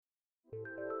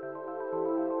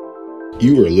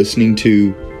You are listening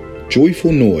to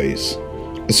Joyful Noise,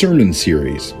 a sermon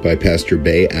series by Pastor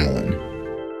Bay Allen.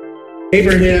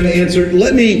 Abraham answered,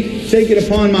 "Let me take it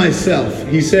upon myself."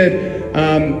 He said,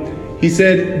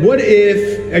 "What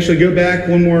if?" Actually, go back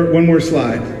one more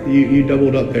slide. You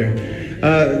doubled up there.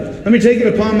 "Let me take it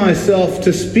upon myself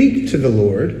to speak to the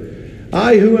Lord.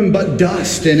 I who am but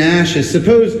dust and ashes.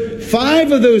 Suppose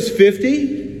 5 of those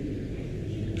 50.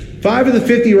 5 of the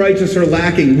 50 righteous are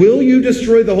lacking. Will you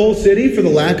destroy the whole city for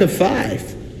the lack of 5?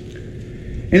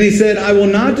 And he said, "I will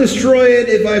not destroy it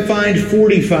if I find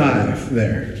 45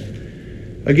 there."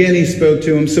 Again he spoke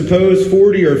to him, "Suppose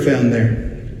 40 are found there."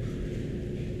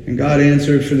 And God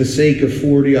answered, "For the sake of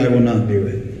 40, I will not do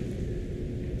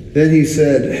it." Then he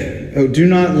said, "Oh, do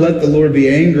not let the Lord be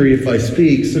angry if I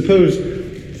speak. Suppose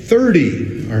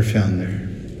 30 are found there."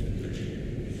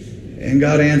 And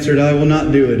God answered, "I will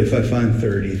not do it if I find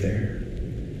 30 there."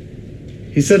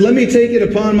 He said, "Let me take it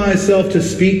upon myself to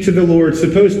speak to the Lord.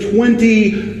 Suppose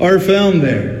 20 are found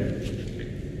there."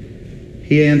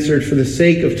 He answered, "For the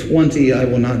sake of 20, I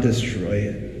will not destroy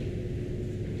it."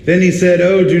 Then he said,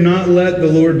 "Oh, do not let the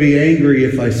Lord be angry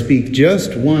if I speak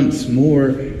just once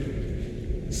more.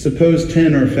 Suppose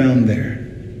 10 are found there."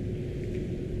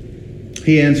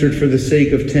 He answered, "For the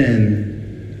sake of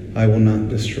 10, I will not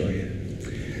destroy it."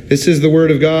 This is the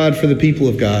word of God for the people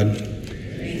of God.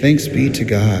 Thanks be to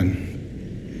God.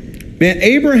 Man,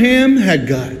 Abraham had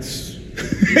guts.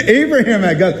 Abraham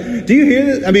had guts. Do you hear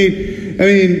this? I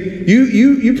mean,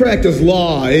 you practice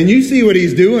law and you see what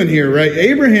he's doing here, right?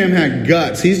 Abraham had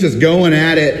guts. He's just going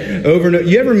at it over and over.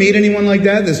 You ever meet anyone like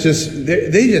that? That's just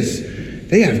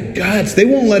they have guts. They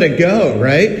won't let it go,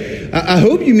 right? I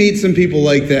hope you meet some people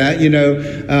like that,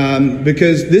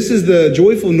 because this is the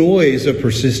joyful noise of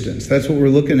persistence. That's what we're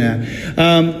looking at.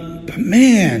 But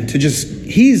man,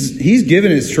 he's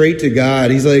giving it straight to God.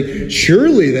 He's like,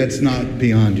 surely that's not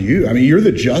beyond you. I mean, you're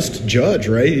the just judge,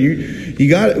 right? You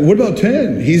got it. What about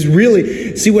 10? He's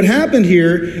really, see what happened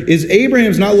here is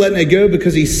Abraham's not letting it go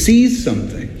because he sees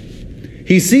something.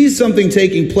 He sees something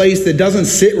taking place that doesn't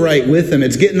sit right with him.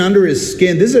 It's getting under his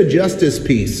skin. This is a justice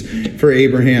piece for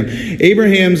Abraham.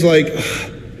 Abraham's like,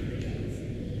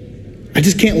 I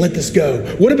just can't let this go.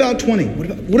 What about 20?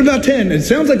 What about 10? It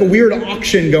sounds like a weird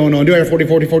auction going on. Do I have 40,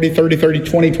 40, 40, 30, 30,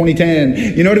 20, 20,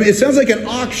 10? You know what I mean? It sounds like an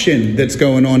auction that's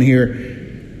going on here.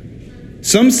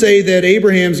 Some say that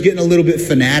Abraham's getting a little bit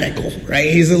fanatical, right?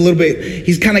 He's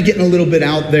kind of getting a little bit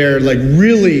out there, like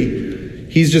really,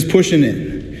 he's just pushing it.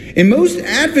 And most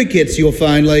advocates you'll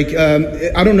find,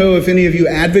 I don't know if any of you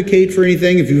advocate for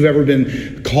anything, if you've ever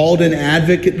been called an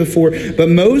advocate before, but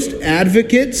most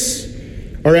advocates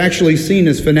are actually seen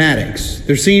as fanatics.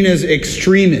 They're seen as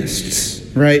extremists,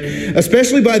 right?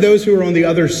 Especially by those who are on the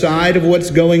other side of what's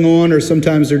going on, or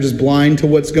sometimes they're just blind to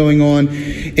what's going on.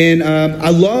 And I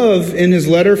love in his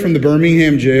letter from the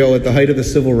Birmingham jail at the height of the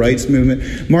civil rights movement,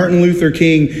 Martin Luther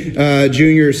King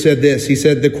Jr. said this. He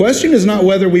said, "The question is not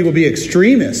whether we will be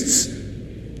extremists,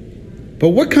 but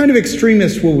what kind of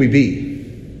extremists will we be?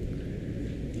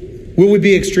 Will we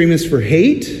be extremists for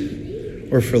hate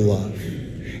or for love?"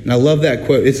 And I love that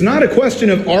quote. It's not a question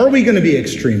of are we going to be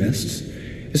extremists?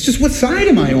 It's just what side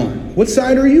am I on? What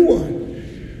side are you on?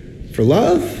 For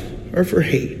love or for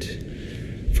hate?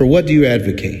 For what do you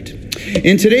advocate?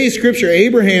 In today's scripture,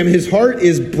 Abraham, his heart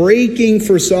is breaking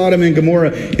for Sodom and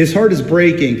Gomorrah. His heart is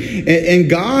breaking. And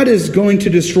God is going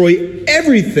to destroy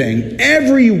everything,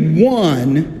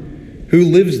 everyone who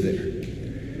lives there.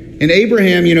 And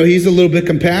Abraham, he's a little bit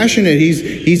compassionate.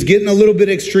 He's getting a little bit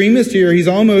extremist here. He's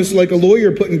almost like a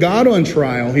lawyer putting God on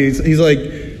trial. He's like,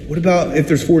 what about if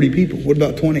there's 40 people? What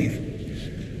about 20?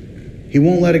 He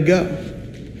won't let it go.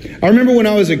 I remember when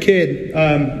I was a kid,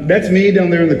 that's me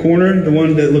down there in the corner, the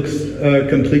one that looks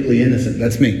completely innocent.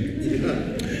 That's me.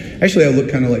 Actually, I look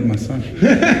kind of like my son.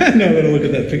 Now that I look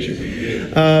at that picture.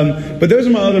 But those are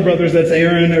my other brothers. That's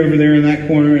Aaron over there in that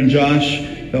corner, and Josh,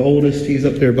 the oldest, he's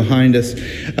up there behind us.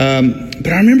 But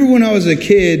I remember when I was a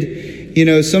kid,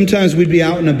 sometimes we'd be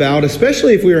out and about,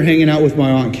 especially if we were hanging out with my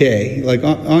Aunt Kay. Like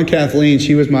Aunt Kathleen,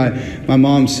 she was my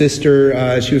mom's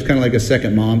sister. She was kind of like a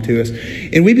second mom to us.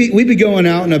 And we'd be going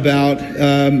out and about.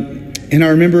 And I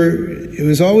remember it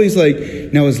was always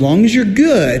like, now as long as you're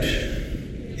good,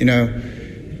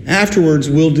 afterwards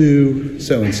we'll do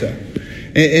so-and-so.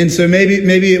 And so maybe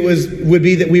it would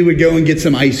be that we would go and get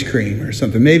some ice cream or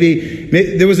something. Maybe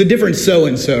there was a different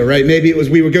so-and-so, right? Maybe it was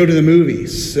we would go to the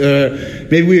movies.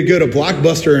 Maybe we would go to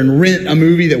Blockbuster and rent a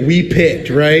movie that we picked,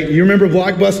 right? You remember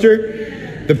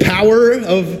Blockbuster? The power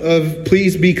of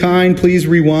please be kind, please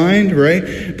rewind, right?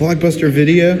 Blockbuster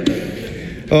Video.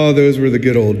 Oh, those were the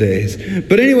good old days.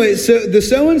 But anyway, so the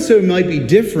so-and-so might be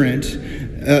different.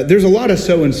 There's a lot of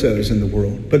so-and-sos in the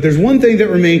world. But there's one thing that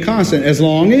remains constant. As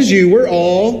long as you were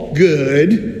all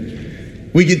good,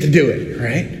 we get to do it,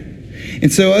 right?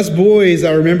 And so us boys,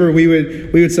 I remember we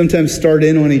would sometimes start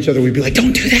in on each other. We'd be like,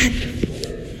 don't do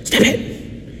that. Stop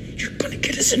it. You're going to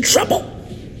get us in trouble.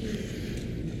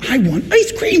 I want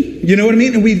ice cream. You know what I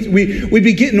mean? And we'd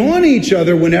be getting on each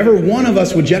other whenever one of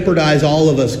us would jeopardize all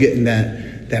of us getting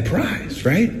that prize,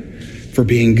 right? For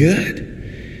being good.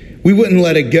 We wouldn't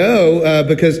let it go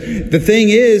because the thing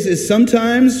is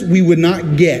sometimes we would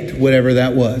not get whatever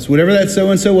that was. Whatever that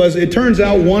so-and-so was, it turns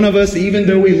out one of us, even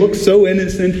though we look so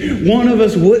innocent, one of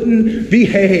us wouldn't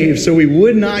behave. So we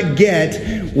would not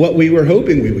get what we were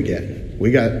hoping we would get.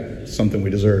 We got something we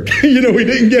deserved. We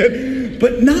didn't get,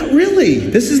 but not really.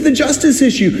 This is the justice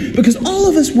issue because all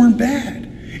of us weren't bad.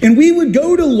 And we would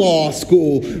go to law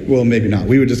school. Well, maybe not.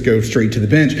 We would just go straight to the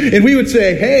bench. And we would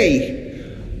say, hey,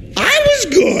 I was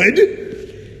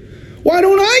good. Why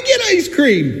don't I get ice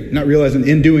cream? Not realizing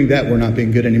in doing that, we're not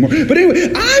being good anymore. But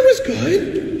anyway, I was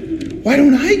good. Why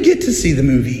don't I get to see the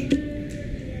movie?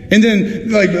 And then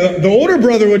the older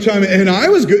brother would chime in, and I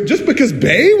was good. Just because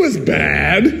Bay was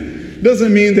bad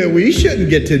doesn't mean that we shouldn't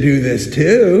get to do this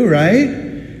too, right?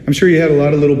 I'm sure you had a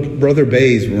lot of little brother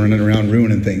Bays running around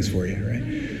ruining things for you,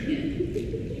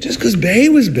 right? Just because Bay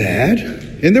was bad.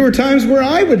 And there were times where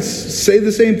I would say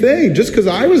the same thing. Just because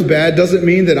I was bad doesn't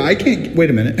mean that I can't. Wait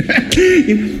a minute.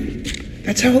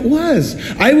 That's how it was.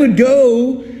 I would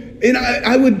go and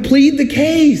I would plead the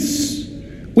case.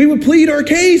 We would plead our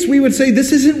case. We would say,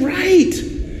 this isn't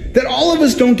right. That all of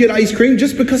us don't get ice cream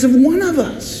just because of one of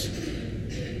us.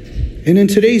 And in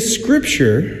today's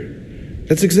scripture,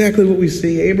 that's exactly what we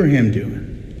see Abraham doing.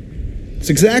 It's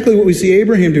exactly what we see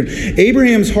Abraham doing.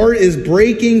 Abraham's heart is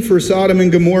breaking for Sodom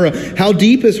and Gomorrah. How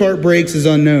deep his heart breaks is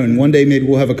unknown. One day maybe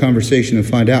we'll have a conversation and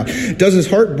find out. Does his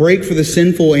heart break for the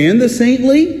sinful and the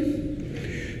saintly?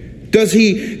 Does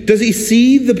he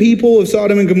see the people of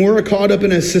Sodom and Gomorrah caught up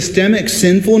in a systemic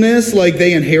sinfulness, like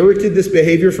they inherited this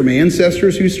behavior from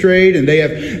ancestors who strayed and they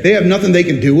have nothing they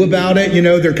can do about it?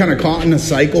 They're kind of caught in a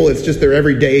cycle. It's just their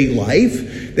everyday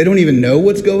life. They don't even know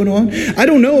what's going on. I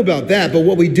don't know about that, but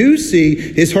what we do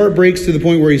see, his heart breaks to the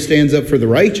point where he stands up for the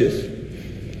righteous.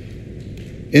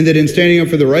 And that in standing up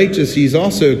for the righteous, he's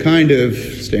also kind of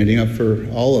standing up for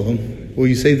all of them. Well,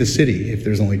 you say the city if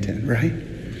there's only 10, right?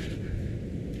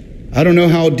 I don't know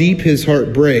how deep his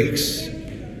heart breaks,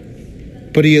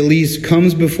 but he at least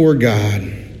comes before God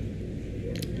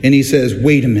and he says,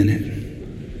 wait a minute.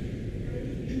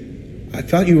 I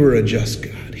thought you were a just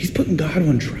God. He's putting God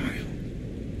on trial.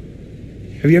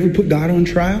 Have you ever put God on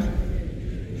trial?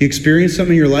 You experienced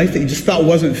something in your life that you just thought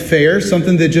wasn't fair,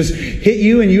 something that just hit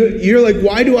you and you're like,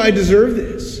 why do I deserve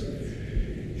this?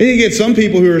 And you get some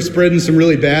people who are spreading some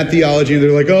really bad theology and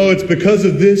they're like, oh, it's because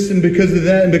of this and because of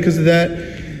that and because of that.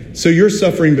 So you're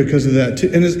suffering because of that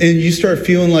too. And you start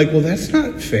feeling like, well, that's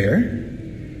not fair.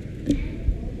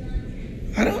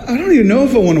 I don't even know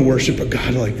if I want to worship a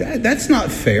God like that. That's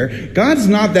not fair. God's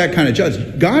not that kind of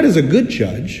judge. God is a good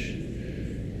judge.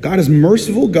 God is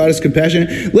merciful. God is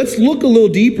compassionate. Let's look a little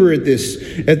deeper at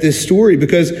this story,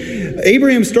 because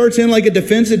Abraham starts in like a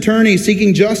defense attorney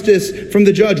seeking justice from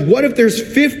the judge. What if there's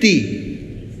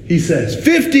 50? He says,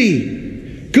 50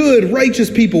 good, righteous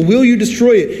people. Will you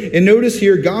destroy it? And notice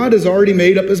here, God has already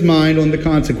made up his mind on the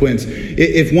consequence.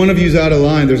 If one of you's out of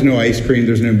line, there's no ice cream,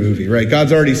 there's no movie, right?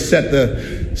 God's already set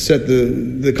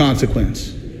the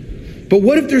consequence. But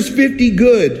what if there's 50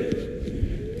 good?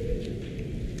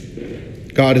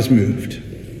 God is moved.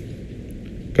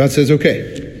 God says,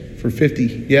 okay, for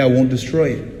 50, I won't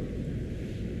destroy it.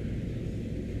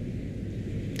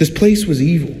 This place was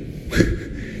evil.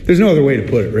 There's no other way to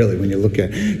put it, really, when you look at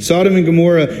it. Sodom and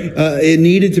Gomorrah, it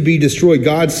needed to be destroyed.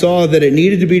 God saw that it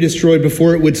needed to be destroyed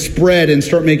before it would spread and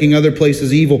start making other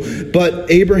places evil.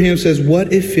 But Abraham says,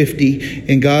 what if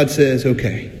 50? And God says,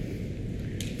 okay,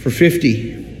 for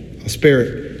 50, I'll spare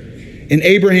it. And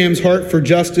Abraham's heart for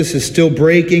justice is still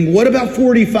breaking. What about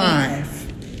 45?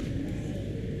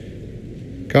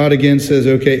 God again says,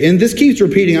 okay. And this keeps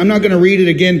repeating. I'm not going to read it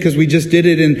again because we just did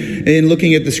it in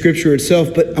looking at the scripture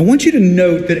itself. But I want you to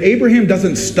note that Abraham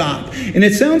doesn't stop. And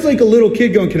it sounds like a little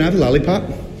kid going, can I have a lollipop?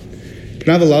 Can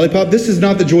I have a lollipop? This is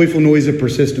not the joyful noise of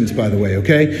persistence, by the way,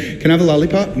 okay? Can I have a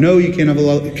lollipop? No, you can't have a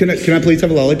lollipop. Can I please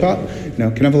have a lollipop?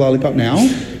 No. Can I have a lollipop now?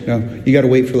 No, you got to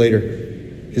wait for later.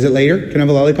 Is it later? Can I have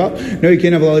a lollipop? No, you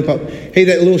can't have a lollipop. Hey,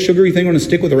 that little sugary thing on a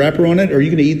stick with a wrapper on it, are you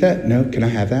going to eat that? No, can I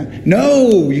have that?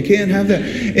 No, you can't have that.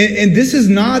 And this is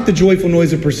not the joyful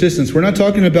noise of persistence. We're not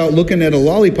talking about looking at a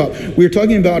lollipop. We're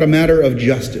talking about a matter of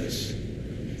justice.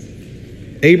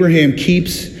 Abraham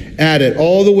keeps at it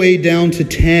all the way down to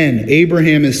 10.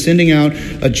 Abraham is sending out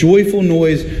a joyful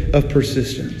noise of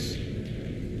persistence.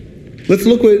 Let's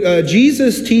look what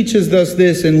Jesus teaches us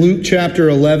this in Luke chapter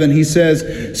 11. He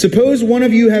says, suppose one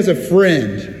of you has a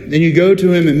friend, and you go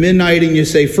to him at midnight and you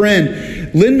say,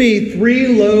 friend, lend me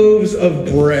 3 loaves of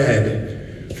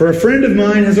bread, for a friend of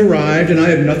mine has arrived and I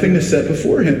have nothing to set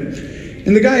before him.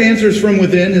 And the guy answers from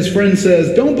within. His friend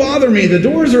says, don't bother me. The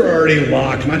doors are already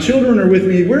locked. My children are with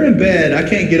me. We're in bed. I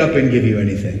can't get up and give you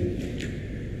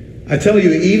anything. I tell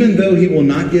you, even though he will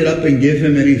not get up and give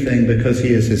him anything because he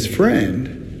is his friend,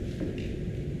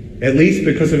 at least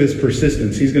because of his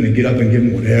persistence, he's going to get up and give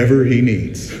him whatever he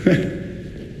needs.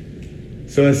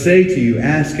 So I say to you,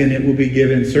 ask and it will be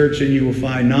given. Search and you will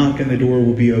find. Knock and the door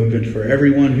will be opened. For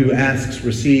everyone who asks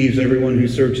receives. Everyone who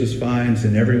searches finds.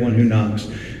 And everyone who knocks,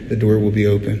 the door will be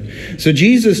open. So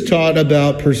Jesus taught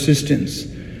about persistence.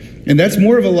 And that's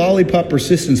more of a lollipop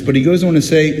persistence. But he goes on to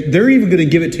say, they're even going to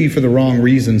give it to you for the wrong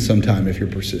reason sometime if you're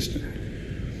persistent.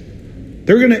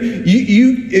 They're going to,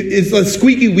 it's a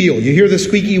squeaky wheel. You hear the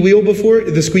squeaky wheel before?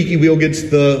 The squeaky wheel gets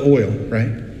the oil,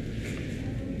 right?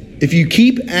 If you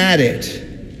keep at it,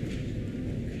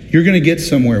 you're going to get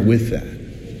somewhere with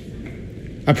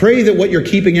that. I pray that what you're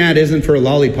keeping at isn't for a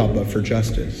lollipop, but for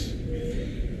justice.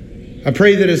 I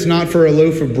pray that it's not for a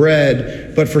loaf of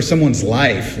bread, but for someone's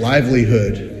life,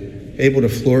 livelihood, able to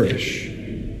flourish.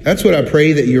 That's what I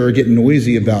pray that you are getting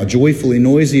noisy about, joyfully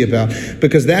noisy about,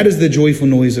 because that is the joyful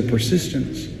noise of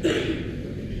persistence.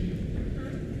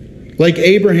 Like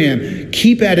Abraham,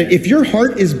 keep at it. If your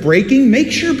heart is breaking,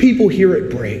 make sure people hear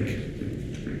it break.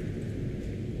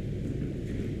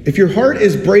 If your heart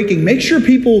is breaking, make sure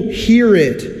people hear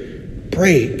it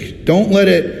break. Don't let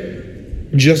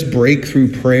it just break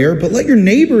through prayer, but let your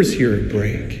neighbors hear it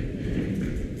break.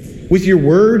 With your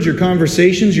words, your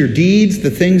conversations, your deeds,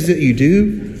 the things that you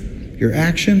do, your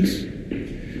actions.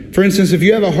 For instance, if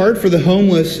you have a heart for the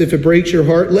homeless, if it breaks your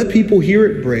heart, let people hear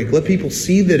it break. Let people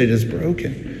see that it is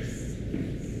broken.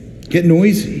 Get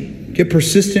noisy. Get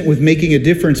persistent with making a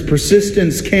difference.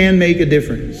 Persistence can make a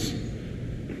difference.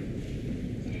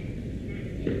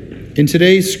 In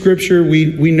today's scripture,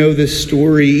 we know this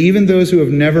story. Even those who have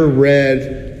never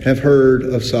read have heard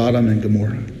of Sodom and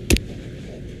Gomorrah.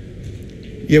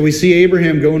 Yet we see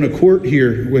Abraham going to court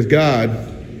here with God.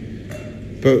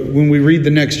 But when we read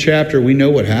the next chapter, we know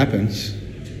what happens.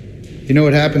 You know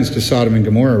what happens to Sodom and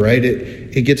Gomorrah, right?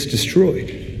 It gets destroyed.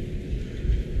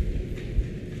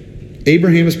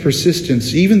 Abraham's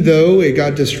persistence, even though it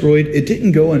got destroyed, it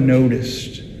didn't go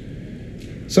unnoticed.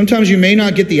 Sometimes you may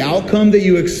not get the outcome that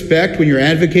you expect when you're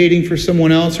advocating for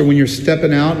someone else or when you're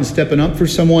stepping out and stepping up for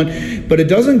someone, but it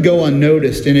doesn't go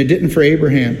unnoticed, and it didn't for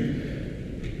Abraham.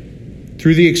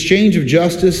 Through the exchange of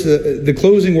justice, the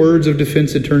closing words of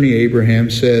defense attorney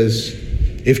Abraham says,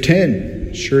 if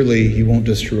 10, surely he won't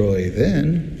destroy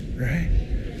then, right?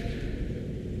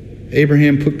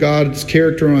 Abraham put God's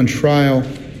character on trial,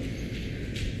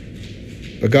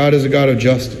 but God is a God of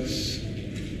justice,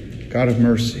 God of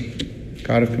mercy,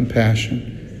 God of compassion.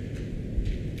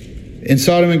 And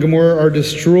Sodom and Gomorrah are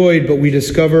destroyed, but we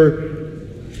discover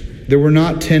there were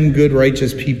not 10 good,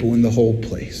 righteous people in the whole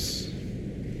place.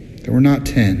 There were not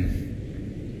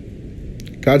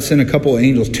 10. God sent a couple of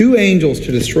angels, 2 angels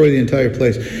to destroy the entire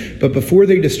place. But before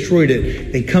they destroyed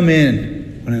it, they come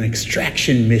in on an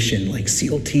extraction mission like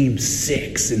SEAL Team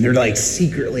 6. And they're like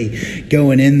secretly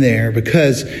going in there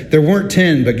because there weren't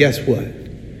 10, but guess what?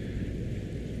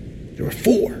 There were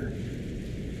 4.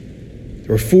 There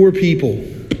were 4 people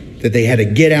that they had to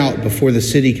get out before the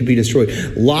city could be destroyed.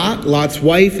 Lot's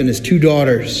wife and his 2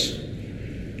 daughters.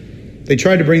 They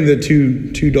tried to bring the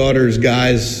two daughters,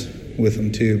 guys, with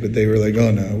them too, but they were like,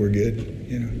 "Oh no, we're good."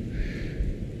 You know,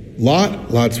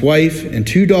 Lot's wife, and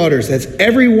 2 daughters. That's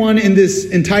everyone in this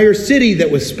entire city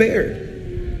that was spared.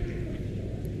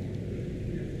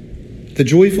 The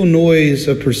joyful noise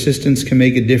of persistence can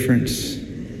make a difference,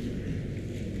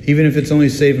 even if it's only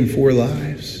saving 4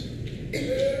 lives.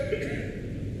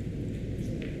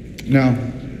 Now,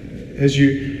 as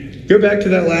you go back to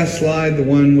that last slide, the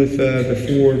one with the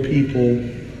 4 people.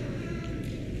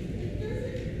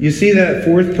 You see that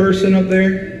 4th person up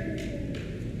there?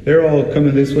 They're all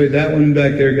coming this way. That one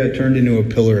back there got turned into a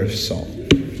pillar of salt.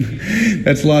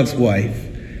 That's Lot's wife.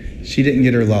 She didn't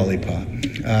get her lollipop.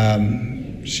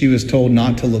 She was told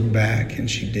not to look back, and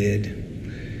she did.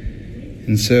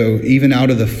 And so even out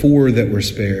of the 4 that were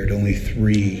spared, only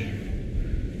 3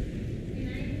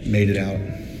 made it out.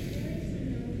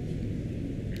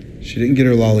 She didn't get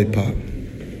her lollipop.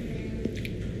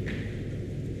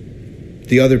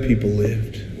 The other people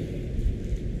lived.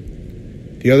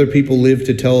 The other people lived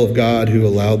to tell of God who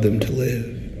allowed them to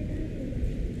live.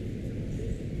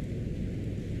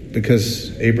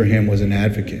 Because Abraham was an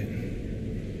advocate.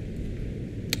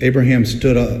 Abraham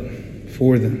stood up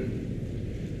for them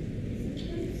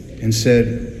and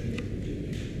said,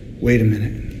 wait a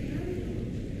minute.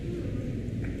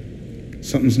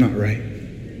 Something's not right.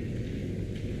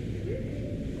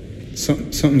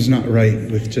 Something's not right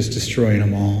with just destroying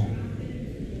them all.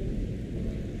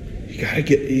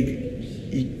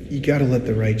 You gotta let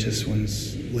the righteous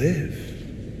ones live.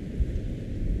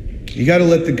 You gotta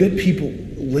let the good people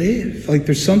live. Like,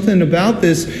 there's something about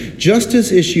this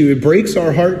justice issue. It breaks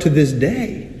our heart to this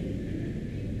day.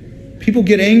 People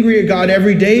get angry at God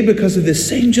every day because of this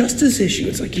same justice issue.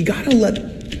 It's like, you gotta let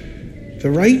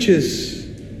the righteous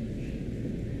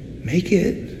make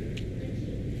it.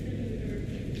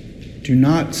 Do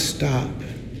not stop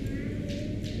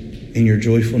in your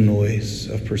joyful noise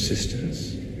of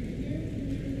persistence.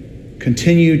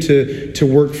 Continue to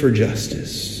work for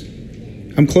justice.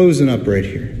 I'm closing up right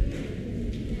here.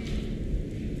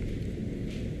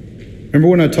 Remember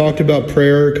when I talked about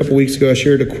prayer a couple weeks ago? I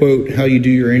shared a quote, how you do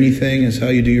your anything is how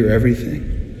you do your everything.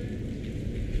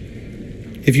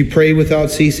 If you pray without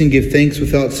ceasing, give thanks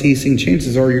without ceasing,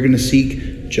 chances are you're going to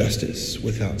seek justice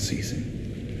without ceasing.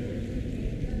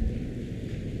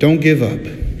 Don't give up.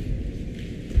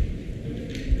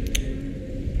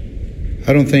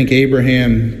 I don't think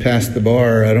Abraham passed the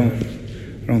bar. I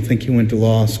don't think he went to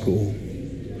law school.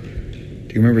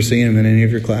 Do you remember seeing him in any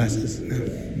of your classes? No.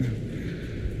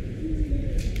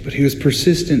 But he was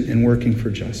persistent in working for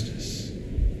justice.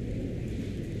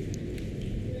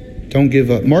 Don't give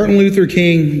up. Martin Luther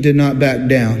King did not back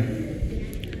down.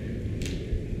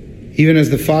 Even as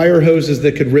the fire hoses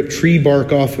that could rip tree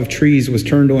bark off of trees was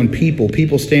turned on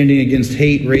people standing against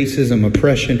hate, racism,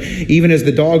 oppression, even as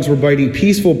the dogs were biting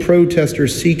peaceful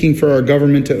protesters seeking for our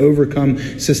government to overcome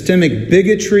systemic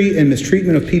bigotry and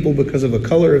mistreatment of people because of a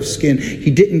color of skin, he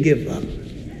didn't give up.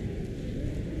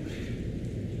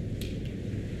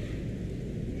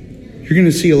 You're going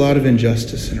to see a lot of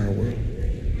injustice in our world.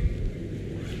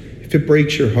 If it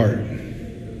breaks your heart,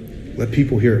 let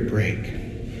people hear it break.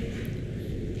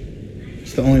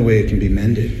 It's the only way it can be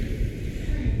mended.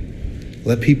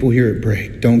 Let people hear it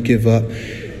break. Don't give up.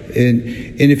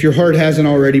 And if your heart hasn't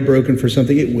already broken for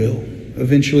something, it will.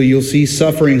 Eventually you'll see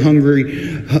suffering,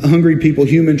 hungry people,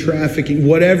 human trafficking,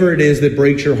 whatever it is that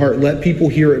breaks your heart, let people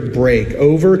hear it break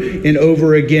over and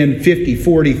over again, 50,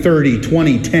 40, 30,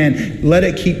 20, 10. Let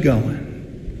it keep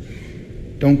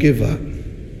going. Don't give up.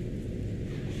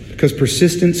 Because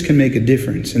persistence can make a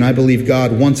difference. And I believe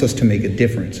God wants us to make a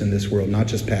difference in this world, not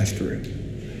just pass through.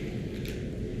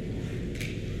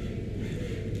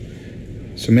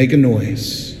 So make a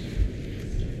noise.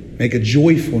 Make a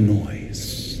joyful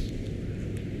noise.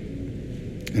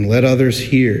 And let others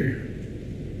hear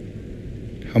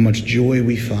how much joy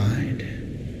we find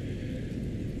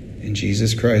in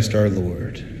Jesus Christ our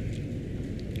Lord,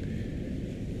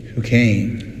 who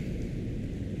came,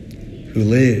 who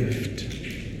lived,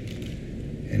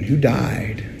 and who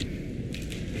died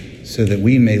so that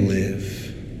we may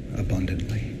live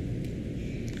abundantly.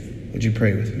 Would you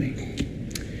pray with me?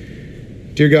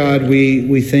 Dear God,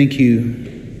 we thank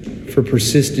you for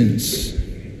persistence.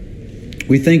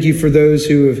 We thank you for those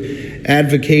who have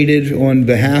advocated on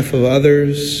behalf of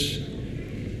others,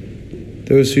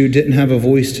 those who didn't have a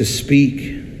voice to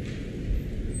speak,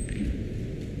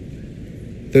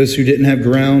 those who didn't have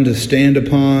ground to stand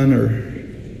upon, or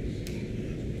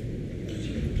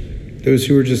those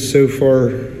who were just so far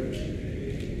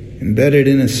embedded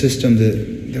in a system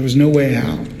that there was no way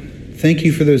out. Thank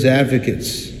you for those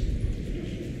advocates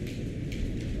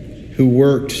who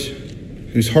worked,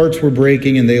 whose hearts were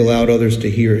breaking, and they allowed others to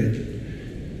hear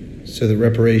it so that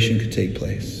reparation could take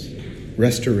place,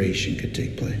 restoration could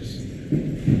take place.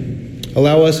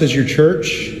 Allow us as your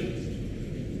church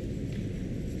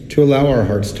to allow our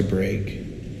hearts to break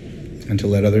and to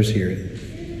let others hear it.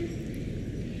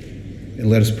 And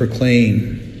let us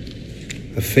proclaim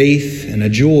a faith and a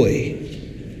joy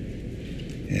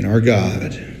in our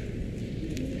God,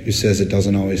 who says it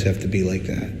doesn't always have to be like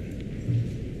that.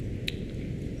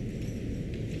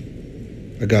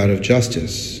 A God of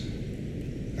justice,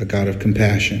 a God of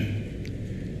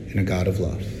compassion, and a God of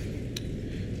love.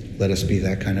 Let us be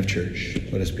that kind of church.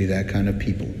 Let us be that kind of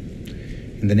people.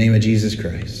 In the name of Jesus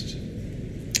Christ.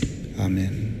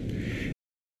 Amen.